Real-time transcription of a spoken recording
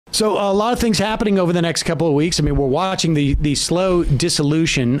So a lot of things happening over the next couple of weeks. I mean, we're watching the slow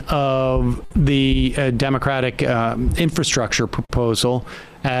dissolution of the Democratic infrastructure proposal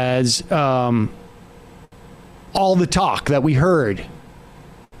as all the talk that we heard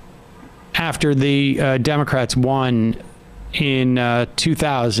after the Democrats won in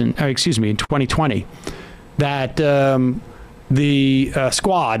 2020, that the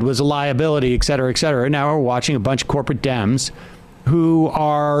squad was a liability, et cetera, et cetera. Now we're watching a bunch of corporate Dems who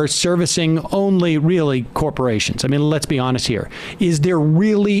are servicing only really corporations. I mean, let's be honest here. Is there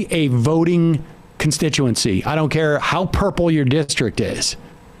really a voting constituency? I don't care how purple your district is,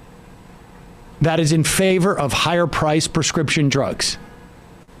 that is in favor of higher price prescription drugs.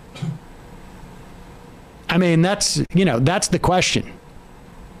 I mean, that's the question.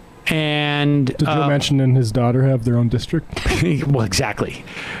 And did Joe Manchin and his daughter have their own district? Well, exactly.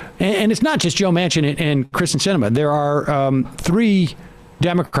 And it's not just Joe Manchin and Krysten Sinema. There are 3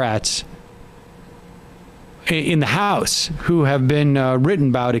 Democrats in the House who have been written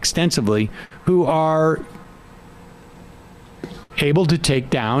about extensively, who are able to take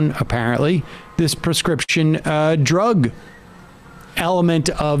down, apparently, this prescription drug element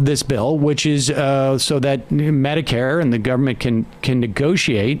of this bill, which is so that Medicare and the government can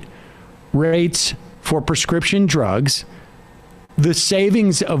negotiate rates for prescription drugs, the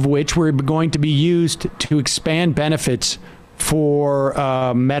savings of which were going to be used to expand benefits for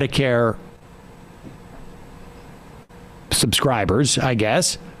Medicare subscribers, I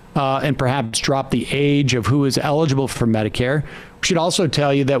guess, and perhaps drop the age of who is eligible for Medicare. We should also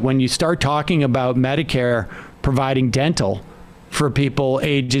tell you that when you start talking about Medicare providing dental for people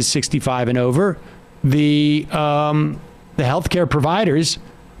ages 65 and over, the healthcare providers,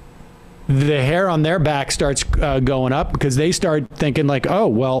 the hair on their back starts going up, because they start thinking like, oh,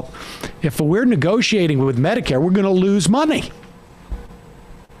 well, if we're negotiating with Medicare, we're going to lose money.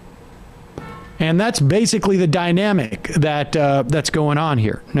 And that's basically the dynamic that that's going on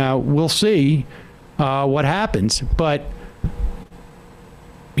here. Now, we'll see what happens. But,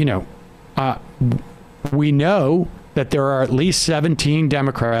 we know that there are at least 17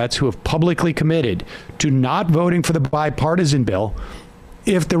 Democrats who have publicly committed to not voting for the bipartisan bill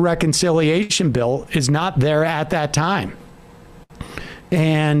if the reconciliation bill is not there at that time.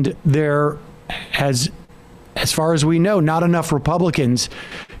 And there has, as far as we know, not enough Republicans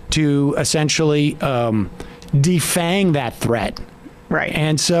to essentially defang that threat. Right.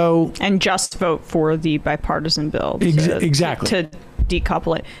 And so... And just vote for the bipartisan bill. Exactly. To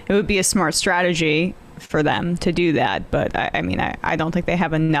decouple it. It would be a smart strategy for them to do that, but I don't think they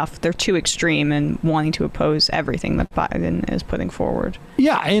have enough. They're too extreme in wanting to oppose everything that Biden is putting forward.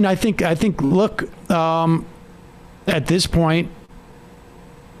 Yeah, and I think look, at this point,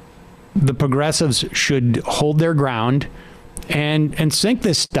 the progressives should hold their ground and sink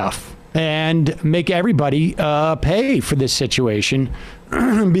this stuff and make everybody pay for this situation,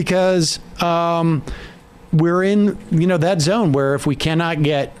 because we're in that zone where if we cannot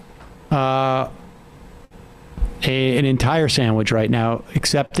get an entire sandwich right now,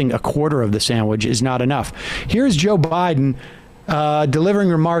 accepting a quarter of the sandwich is not enough. Here's Joe Biden delivering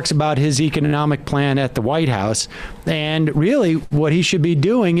remarks about his economic plan at the White House. And really what he should be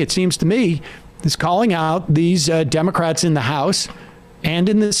doing, it seems to me, is calling out these Democrats in the House and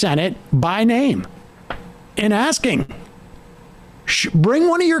in the Senate by name and asking, bring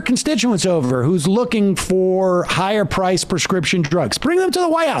one of your constituents over who's looking for higher price prescription drugs. Bring them to the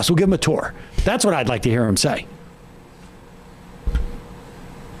White House. We'll give them a tour. That's what I'd like to hear him say.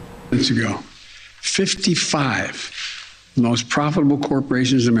 Months ago, 55 most profitable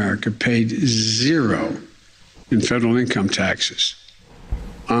corporations in America paid zero in federal income taxes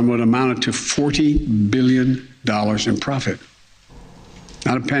on what amounted to $40 billion in profit.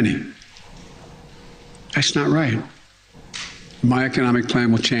 Not a penny. That's not right. My economic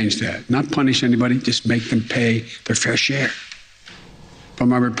plan will change that. Not punish anybody, just make them pay their fair share. But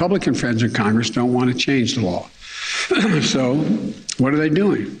my Republican friends in Congress don't want to change the law. So what are they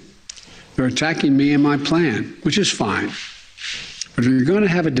doing? They're attacking me and my plan, which is fine. But if you're going to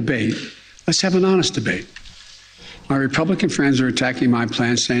have a debate, let's have an honest debate. My Republican friends are attacking my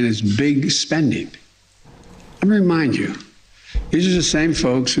plan, saying it's big spending. Let me remind you, these are the same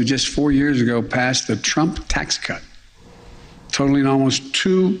folks who just 4 years ago passed the Trump tax cut, totaling almost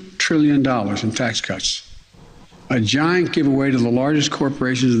 $2 trillion in tax cuts. A giant giveaway to the largest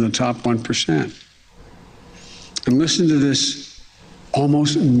corporations in the top 1%. And listen to this.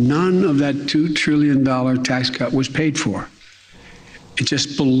 Almost none of that $2 trillion tax cut was paid for. It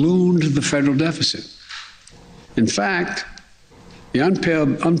just ballooned the federal deficit. In fact, the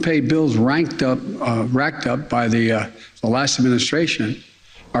unpaid bills racked up by the last administration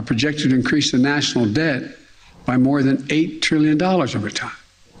are projected to increase the national debt by more than $8 trillion over time.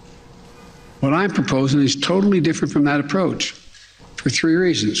 What I'm proposing is totally different from that approach for three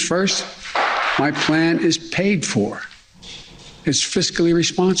reasons. First, my plan is paid for. It's fiscally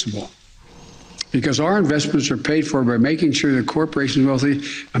responsible because our investments are paid for by making sure that corporations and wealthy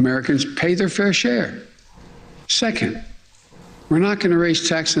Americans pay their fair share. Second, we're not going to raise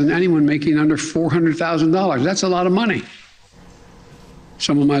taxes on anyone making under $400,000. That's a lot of money.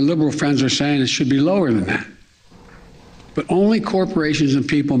 Some of my liberal friends are saying it should be lower than that. But only corporations and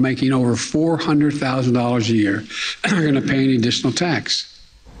people making over $400,000 a year are going to pay any additional tax.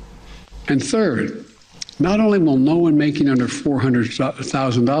 And third, not only will no one making under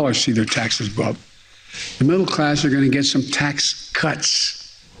 $400,000 see their taxes go up, the middle class are going to get some tax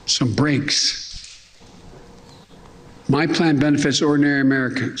cuts, some breaks. My plan benefits ordinary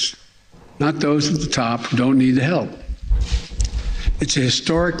Americans, not those at the top who don't need the help. It's a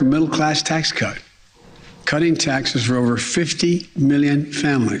historic middle-class tax cut, cutting taxes for over 50 million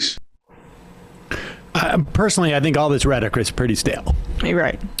families. Personally, I think all this rhetoric is pretty stale. You're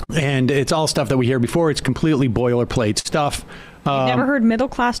right. And it's all stuff that we hear before. It's completely boilerplate stuff. You've never heard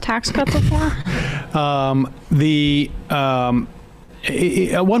middle-class tax cuts before?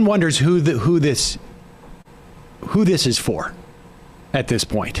 One wonders who this is for at this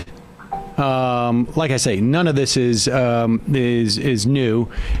point. Like I say, none of this is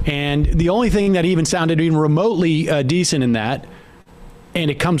new, and the only thing that even sounded even remotely decent in that, and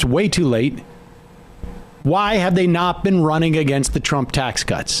it comes way too late. Why have they not been running against the Trump tax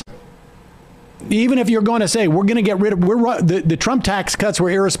cuts? Even if you're going to say we're going to get rid of the Trump tax cuts were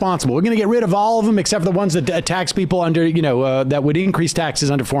irresponsible, we're going to get rid of all of them except for the ones that tax people under that would increase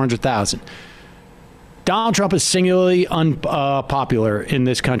taxes under 400,000. Donald Trump is singularly unpopular in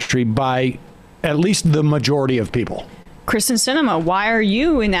this country by at least the majority of people. Krysten Sinema, why are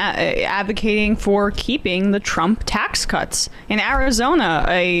you advocating for keeping the Trump tax cuts? In Arizona,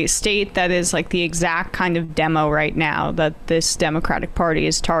 a state that is like the exact kind of demo right now that this Democratic Party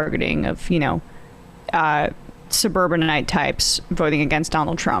is targeting of, suburbanite types voting against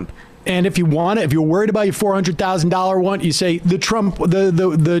Donald Trump. And if you're worried about your $400,000 one, you say the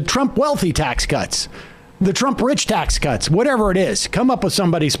Trump wealthy tax cuts, the Trump rich tax cuts, whatever it is. Come up with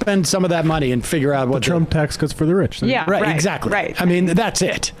somebody, spend some of that money, and figure out what the Trump tax cuts for the rich. Yeah, right, exactly. Right. I mean, that's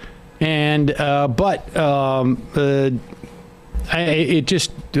it. And it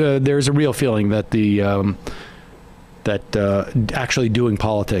just there's a real feeling that actually doing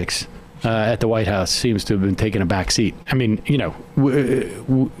politics at the White House seems to have been taking a back seat. I mean,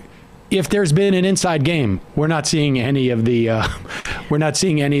 if there's been an inside game, we're not seeing any of the.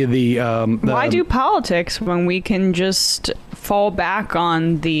 Why do politics when we can just fall back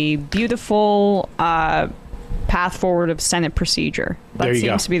on the beautiful path forward of Senate procedure? That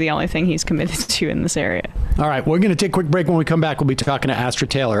seems to be the only thing he's committed to in this area. All right, we're going to take a quick break. When we come back, we'll be talking to Astra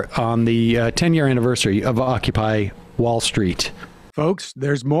Taylor on the 10-year anniversary of Occupy Wall Street. Folks,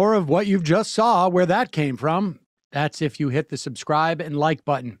 there's more of what you've just saw where that came from. That's if you hit the subscribe and like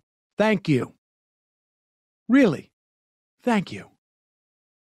button. Thank you. Really, thank you.